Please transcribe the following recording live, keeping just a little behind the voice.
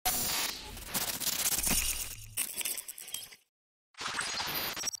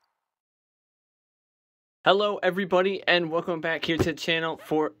Hello everybody, and welcome back here to the channel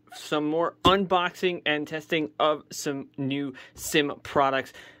for some more unboxing and testing of some new sim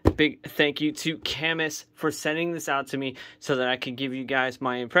products. Big thank you to CAMMUS for sending this out to me so that I can give you guys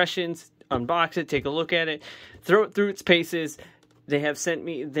my impressions, unbox it, take a look at it, throw it through its paces. They have sent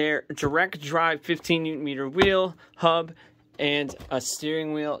me their direct drive 15 Newton meter wheel, hub, and a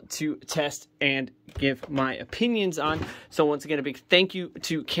steering wheel to test and give my opinions on. So once again, a big thank you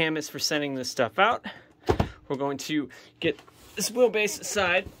to CAMMUS for sending this stuff out. We're going to get this wheelbase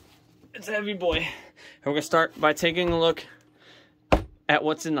aside. It's a heavy boy. And we're going to start by taking a look at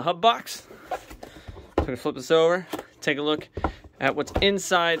what's in the hub box. So I'm going to flip this over, take a look at what's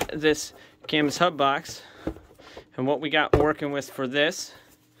inside this CAMMUS hub box and what we got working with for this.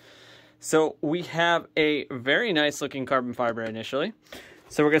 So we have a very nice looking carbon fiber initially.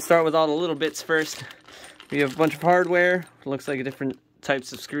 So we're going to start with all the little bits first. We have a bunch of hardware. It looks like different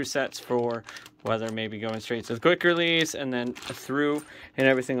types of screw sets for whether maybe going straight to the quick release and then through and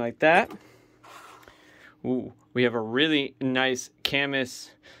everything like that. Ooh, we have a really nice CAMMUS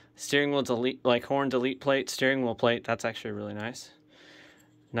steering wheel delete, like horn delete plate, steering wheel plate. That's actually really nice.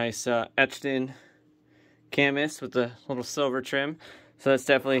 Nice etched in CAMMUS with the little silver trim. So that's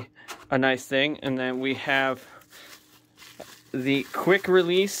definitely a nice thing. And then we have the quick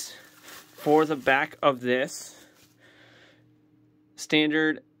release for the back of this.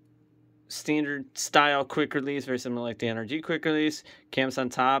 Standard style quick release, very similar like the NRG quick release. CAMMUS on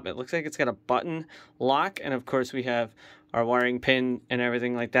top. It looks like it's got a button lock, and of course we have our wiring pin and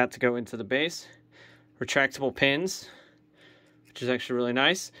everything like that to go into the base. Retractable pins, which is actually really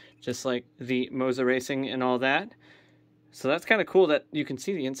nice, just like the MOZA Racing and all that. So that's kind of cool that you can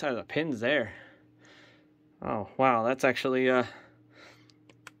see the inside of the pins there. Oh wow, that's actually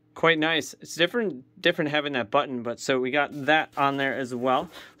quite nice. It's different having that button, but so we got that on there as well,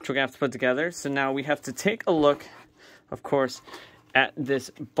 which we're gonna have to put together. So now we have to take a look, of course, at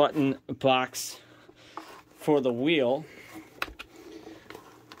this button box for the wheel.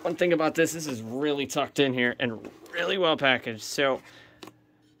 One thing about this is really tucked in here and really well packaged. So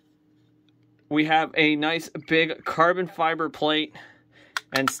we have a nice big carbon fiber plate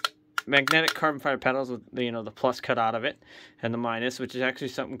and magnetic carbon fiber pedals with the, the plus cut out of it and the minus, which is actually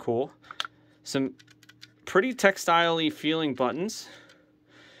something cool. Some pretty textile-y feeling buttons.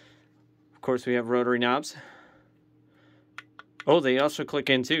 Of course, we have rotary knobs. Oh, they also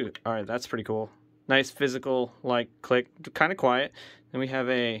click in too. All right, that's pretty cool. Nice physical like click, kind of quiet. Then we have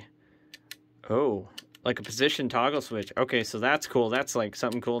a like a position toggle switch. Okay, so that's cool. That's like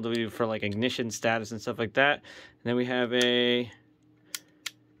something cool to do for like ignition status and stuff like that. And then we have a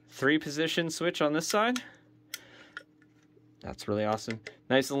 3-position switch on this side. That's really awesome.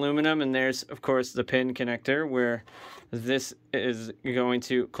 Nice aluminum, and there's of course the pin connector where this is going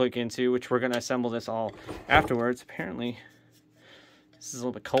to click into, which we're going to assemble this all afterwards. Apparently this is a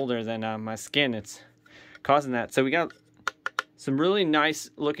little bit colder than my skin. It's causing that. So we got some really nice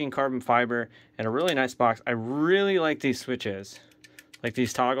looking carbon fiber and a really nice box. I really like these switches, like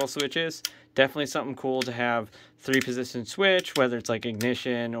these toggle switches. Definitely something cool to have 3-position switch, whether it's like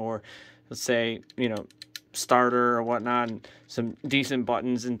ignition or let's say, starter or whatnot, and some decent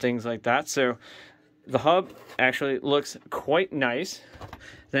buttons and things like that. So the hub actually looks quite nice.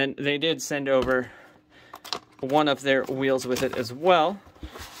 Then they did send over one of their wheels with it as well,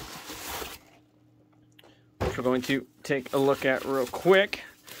 which we're going to take a look at real quick.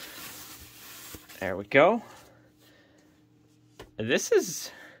 There we go. This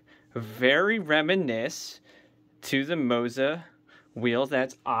is very reminiscent to the MOZA wheel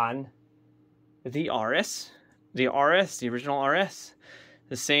that's on the RS. The original RS.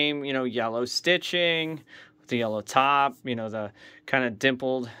 The same, yellow stitching, with the yellow top, the kind of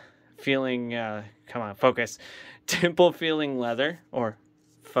dimpled feeling, come on, focus. Dimple feeling leather, or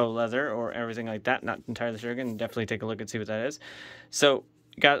faux leather, or everything like that. Not entirely sure. Again, definitely take a look and see what that is. So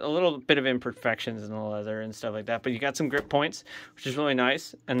got a little bit of imperfections in the leather and stuff like that, but you got some grip points, which is really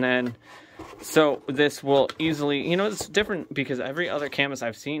nice. And then, so this will easily, it's different because every other CAMMUS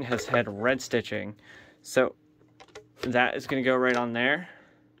I've seen has had red stitching. So that is going to go right on there.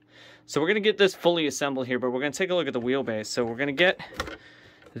 So we're going to get this fully assembled here, but we're going to take a look at the wheelbase. So we're going to get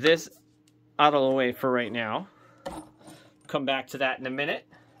this out of the way for right now. Come back to that in a minute.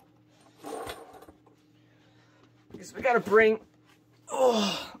 Because we got to bring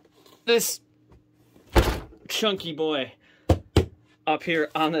this chunky boy up here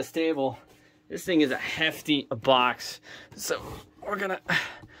on this table. This thing is a hefty box. So we're gonna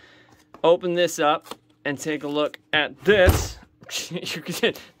open this up and take a look at this.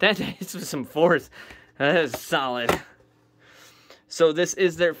 That hits with some force. That is solid. So this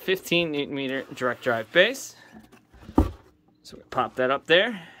is their 15 Newton meter direct drive base. So we pop that up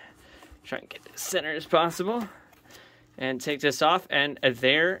there. Try and get it as center as possible. And take this off. And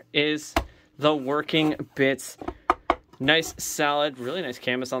there is the working bits. Nice, solid, really nice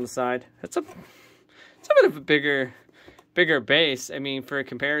CAMMUS on the side. It's a bit of a bigger base. I mean, for a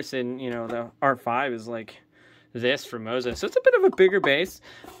comparison, you know, the R5 is like this from MOZO. So it's a bit of a bigger base,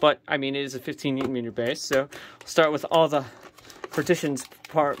 but I mean, it is a 15 Newton meter base. So we'll start with all the partitions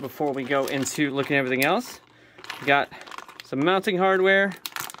part before we go into looking at everything else. We got some mounting hardware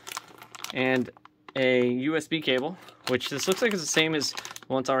and a USB cable, which this looks like it's the same as the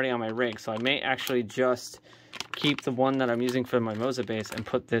one that's already on my rig. So I may actually just keep the one that I'm using for my MOZO base and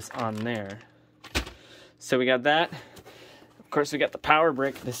put this on there. So we got that. Of course, we got the power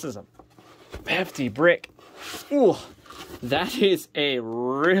brick. This is a hefty brick. Ooh, that is a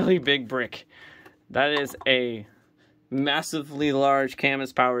really big brick. That is a massively large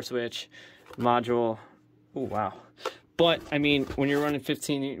CAMMUS power switch module. Oh, wow. But, I mean, when you're running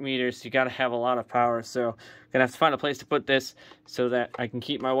 15 Newton meters, you got to have a lot of power. So I'm going to have to find a place to put this so that I can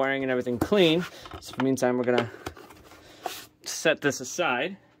keep my wiring and everything clean. So in the meantime, we're going to set this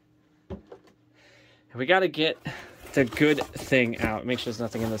aside. And we got to get the good thing out. Make sure there's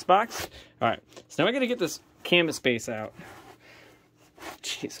nothing in this box. All right. So now I got to get this CAMMUS base out.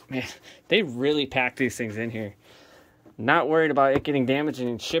 Jeez, man. They really pack these things in here. Not worried about it getting damaged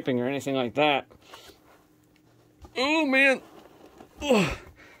in shipping or anything like that. Oh, man. Oh,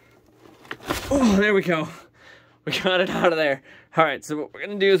 there we go. We got it out of there. All right, so what we're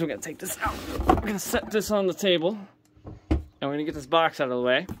going to do is we're going to take this out. We're going to set this on the table. And we're going to get this box out of the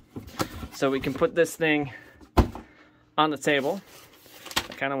way so we can put this thing on the table.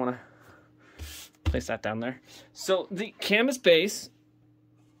 I kind of want to place that down there. So the CAMMUS base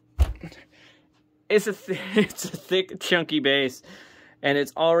is it's a thick, chunky base, and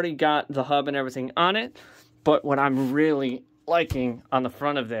it's already got the hub and everything on it. But what I'm really liking on the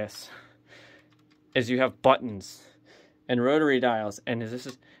front of this is you have buttons and rotary dials, and this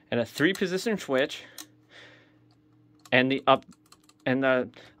is a 3-position switch, and the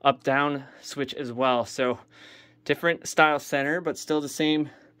up down switch as well. So different style center, but still the same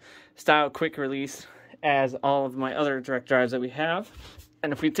style quick release as all of my other direct drives that we have.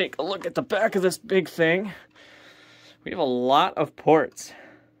 And if we take a look at the back of this big thing, we have a lot of ports.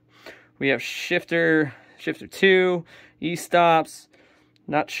 We have shifter 2, e-stops.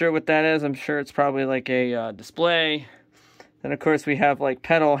 Not sure what that is. I'm sure it's probably like a display. Then of course we have like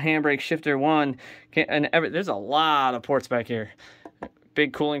pedal, handbrake, shifter 1, and there's a lot of ports back here.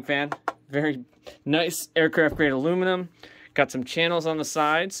 Big cooling fan, very nice aircraft grade aluminum. Got some channels on the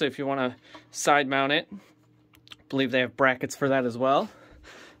side, so if you want to side mount it, I believe they have brackets for that as well.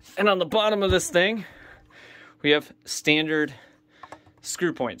 And on the bottom of this thing, we have standard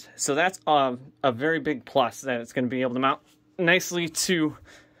screw points. So that's a very big plus, that it's going to be able to mount nicely to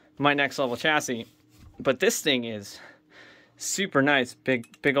my next level chassis. But this thing is super nice.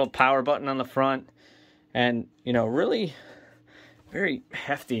 Big old power button on the front, and you know, really very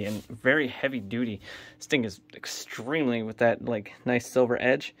hefty and very heavy duty. This thing is extremely, with that like nice silver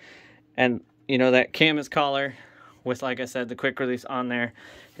edge, and you know, that CAMMUS collar with, like I said, the quick release on there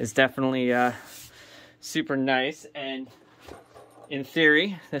is definitely super nice. And in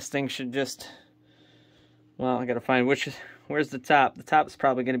theory, this thing should just, well, I gotta find where's the top. The top is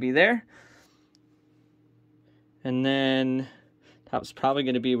probably going to be there, and then top's probably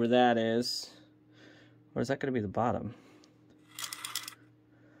going to be where that is, or is that going to be the bottom?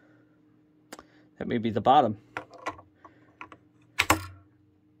 That may be the bottom.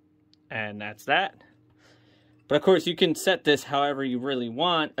 And that's that. But of course, you can set this however you really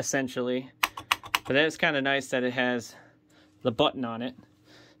want, essentially. But it's kind of nice that it has the button on it.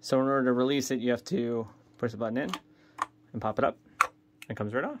 So in order to release it, you have to push the button in and pop it up. It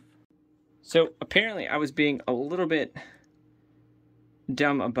comes right off. So apparently I was being a little bit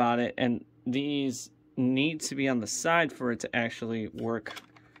dumb about it, and these need to be on the side for it to actually work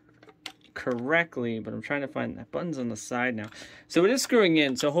correctly, but I'm trying to find that button's on the side now. So it is screwing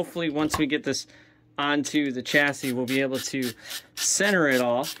in, so hopefully once we get this onto the chassis, we'll be able to center it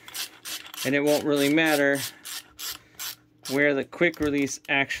all, and it won't really matter where the quick release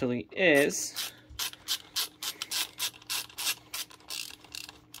actually is.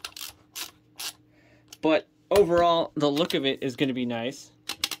 But overall, the look of it is going to be nice.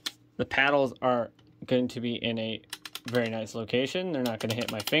 The paddles are going to be in a very nice location. They're not going to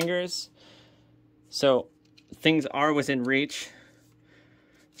hit my fingers. So things are within reach.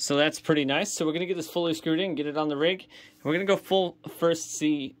 So that's pretty nice. So we're going to get this fully screwed in, get it on the rig. And we're going to go full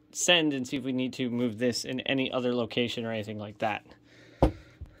send and see if we need to move this in any other location or anything like that.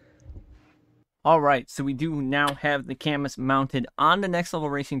 Alright, so we do now have the CAMMUS mounted on the Next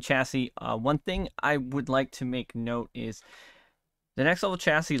Level Racing chassis. One thing I would like to make note is the Next Level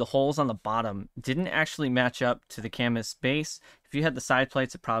chassis, the holes on the bottom, didn't actually match up to the CAMMUS base. If you had the side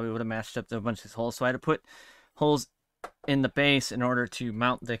plates, it probably would have matched up to a bunch of these holes. So I had to put holes in the base in order to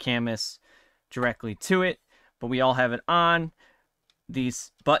mount the CAMMUS directly to it. But we all have it on.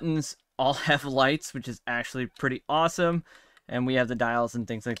 These buttons all have lights, which is actually pretty awesome. And we have the dials and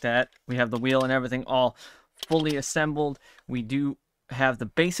things like that. We have the wheel and everything all fully assembled. We do have the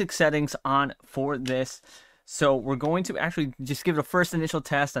basic settings on for this. So we're going to actually just give it a first initial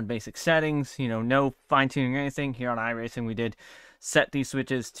test on basic settings. You know, no fine-tuning or anything. Here on iRacing, we did set these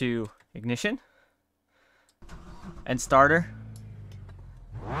switches to ignition and starter,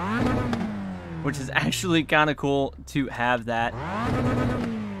 which is actually kind of cool to have that.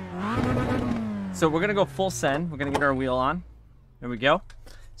 So we're going to go full send. We're going to get our wheel on. There we go.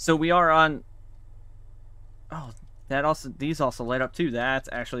 So we are on... Oh, these also light up too. That's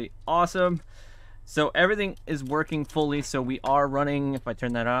actually awesome. So everything is working fully. So we are running... If I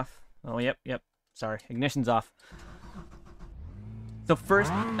turn that off... Oh, yep. Sorry. Ignition's off. So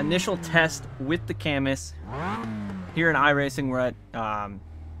first, initial test with the CAMMUS. Here in iRacing, we're at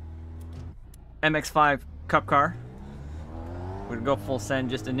MX5 Cup Car. We're going to go full send.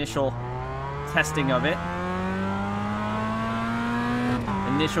 Just initial testing of it.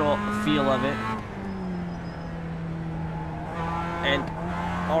 Initial feel of it, and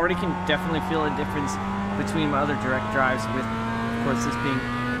already can definitely feel a difference between my other direct drives, with of course this being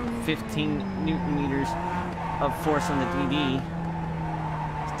 15 Newton meters of force on the DD.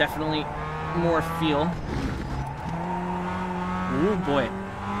 It's definitely more feel. Ooh boy.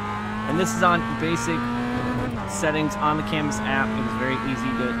 And this is on basic settings on the CAMMUS app. It was very easy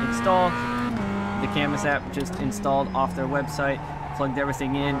to install. The CAMMUS app just installed off their website. Plugged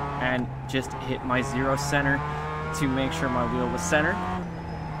everything in and just hit my 0 center to make sure my wheel was centered.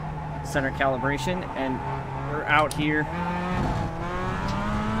 Center calibration, and we're out here.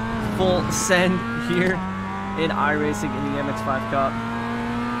 Full send here in iRacing in the MX5 Cup.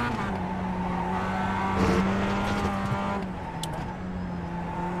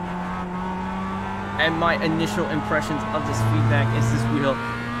 And my initial impressions of this feedback is this wheel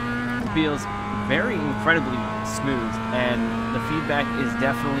feels very incredibly smooth, and the feedback is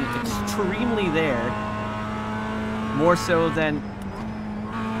definitely extremely there, more so than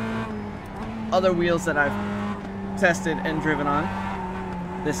other wheels that I've tested and driven on.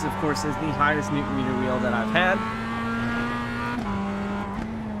 This of course is the highest Newton meter wheel that I've had.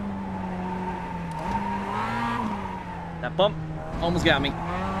 That bump almost got me.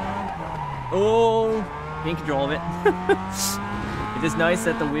 Oh, in control of it. It is nice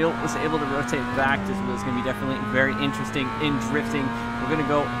that the wheel was able to rotate back. This wheel is going to be definitely very interesting in drifting. We're going to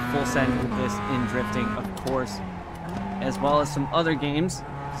go full send with this in drifting, of course, as well as some other games,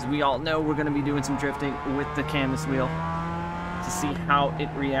 because we all know we're going to be doing some drifting with the CAMMUS wheel to see how it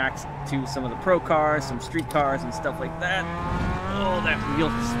reacts to some of the pro cars, some street cars, and stuff like that. Oh, that wheel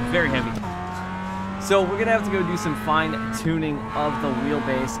is very heavy. So we're going to have to go do some fine tuning of the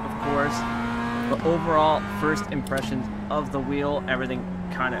wheelbase, of course. But overall, first impressions of the wheel, everything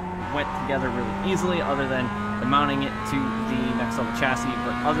kind of went together really easily, other than the mounting it to the Next Level chassis.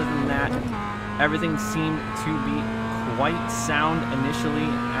 But other than that, everything seemed to be quite sound initially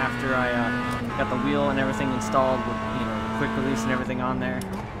after I got the wheel and everything installed with, you know, the quick release and everything on there.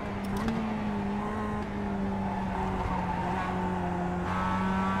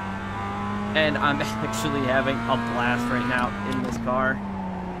 And I'm actually having a blast right now in this car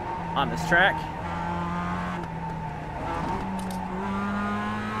on this track.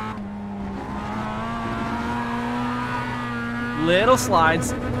 Little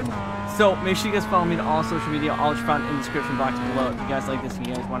slides. So make sure you guys follow me on all social media. All is found in the description box below. If you guys like this and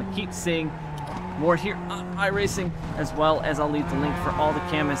you guys want to keep seeing more here on iRacing, as well as I'll leave the link for all the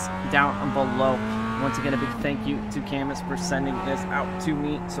CAMMUS down below. Once again, a big thank you to CAMMUS for sending this out to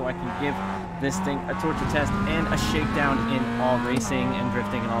me so I can give this thing a torture test and a shakedown in all racing and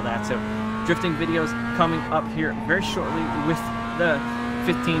drifting and all that. So drifting videos coming up here very shortly with the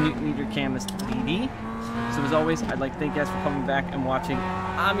 15 Newton meter CAMMUS DD. So as always, I'd like to thank you guys for coming back and watching.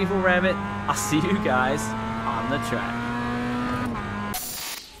 I'm Evil Rabbit. I'll see you guys on the track.